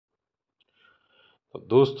तो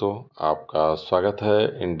दोस्तों, आपका स्वागत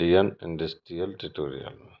है इंडियन इंडस्ट्रियल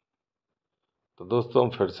ट्यूटोरियल में। तो दोस्तों, हम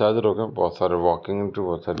फिर से हाजिर हो गए बहुत सारे वॉकिंग इंटरव्यू,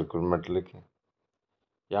 बहुत सारे रिक्रूटमेंट लेके।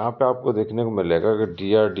 यहाँ पे आपको देखने को मिलेगा कि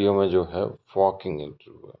DRDO में जो है वॉकिंग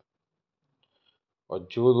इंटरव्यू है। और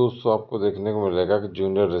जो दोस्तों आपको देखने को मिलेगा कि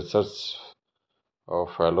जूनियर रिसर्च और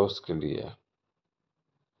फेलोज के लिए है।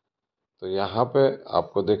 तो यहाँ पे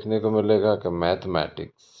आपको देखने को मिलेगा कि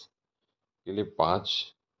मैथमेटिक्स के लिए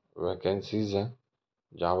 5 वैकेंसीज हैं,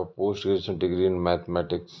 जहाँ पर post graduation degree in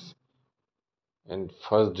mathematics in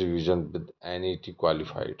first division with NET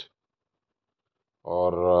qualified.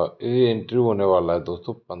 और ये इंटरव्यू होने वाला है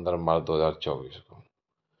दोस्तों 15 मार्च 2024 को।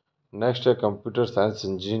 नेक्स्ट है computer science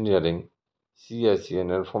engineering CSE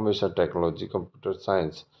and information technology computer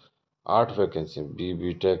science 8 vacancy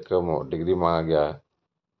BTech का डिग्री मांगा गया है।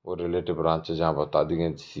 वो रिलेटिव ब्रांच है, जहाँ बता दी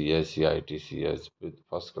गई CSE ITCS with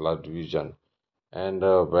first class division and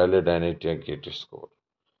valid NET gate score.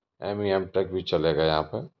 MEM Tech भी चलेगा यहाँ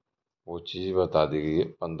पर, वो चीज़ बता दी गई है।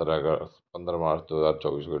 15 मार्च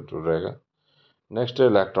 2024 को इंटरव्यू रहेगा। नेक्स्ट है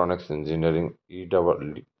electronics engineering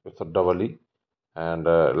EEE and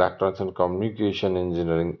electronics and communication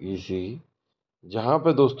engineering ECE, जहाँ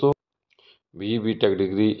पे दोस्तों BTech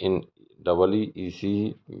degree in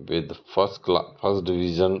EEE with first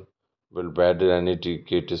division will bad NET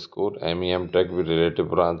gate score. MEM Tech with relative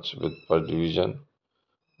branch with first division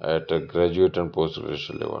eight graduate and post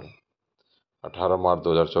graduation level. 18 मार्च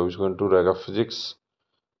 2024 को interview रहेगा। Physics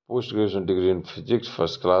post graduation degree in physics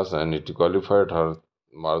first class NET qualified. 18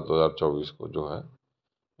 मार्च 2024 को जो है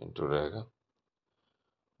interview रहेगा।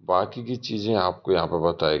 बाकी की चीज़ें आपको यहाँ पर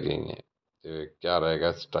बताई गई हैं। तो क्या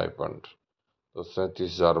रहेगा स्टाइपेंड, तो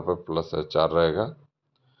 37,000 रुपये प्लस HR रहेगा।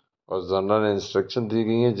 और जनरल इंस्ट्रक्शन दी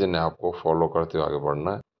गई हैं, जिन्हें आपको फॉलो करते हुए आगे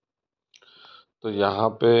बढ़ना है। तो यहाँ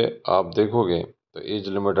पे आप देखोगे तो एज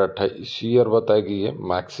लिमिट 28 ईयर बताई गई है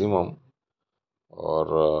मैक्सिमम। और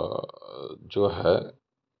जो है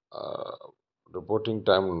रिपोर्टिंग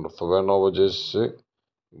टाइम सुबह 9 बजे से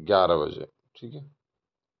 11 बजे, ठीक है।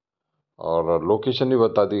 और लोकेशन भी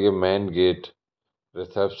बता दी गई, मेन गेट,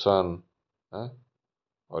 रिसेप्शन है।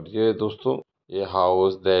 और ये दोस्तों ये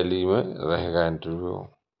हाउस दिल्ली में रहेगा इंटरव्यू।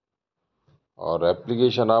 और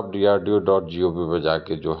एप्लीकेशन आप DRDO.gov पे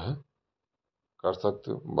जाके जो है कर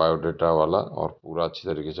सकते हो, बायोडाटा वाला, और पूरा अच्छी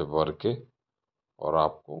तरीके से भर के और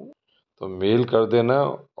आपको तो मेल कर देना।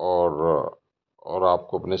 और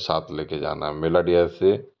आपको अपने साथ लेके जाना है। मेल एड्रेस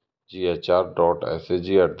से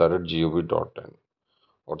ghr.sag@gov.in,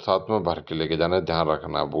 और साथ में भर के लेके जाना है। ध्यान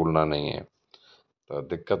रखना है, भूलना नहीं है, तो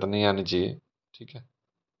दिक्कत नहीं आनी चाहिए, ठीक है।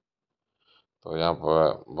 तो यहाँ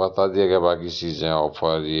पर बता दिया गया बाकी चीज़ें,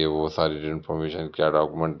 ऑफर, ये वो सारी इन्फॉर्मेशन, क्या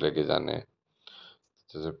डॉक्यूमेंट लेके जाने,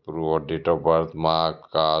 जैसे प्रूफ और date of birth, mark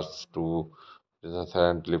cast two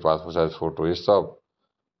recently passport size photo, ये सब,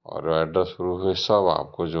 और एड्रेस प्रूफ, ये सब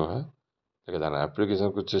आपको जो है लेके जाना। एप्लीकेशन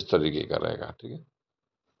कुछ इस तरीके का रहेगा, ठीक है।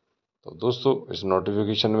 तो दोस्तों, इस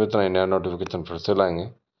नोटिफिकेशन में इतना ही। नया नोटिफिकेशन फिर से लाएंगे,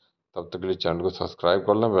 तब तक के लिए चैनल को सब्सक्राइब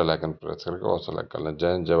कर लें, बेल आइकन प्रेस करके और सेलेक्ट कर लें।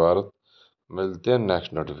 जय हिंद, जय भारत। मिलते हैं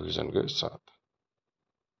नेक्स्ट नोटिफिकेशन के साथ।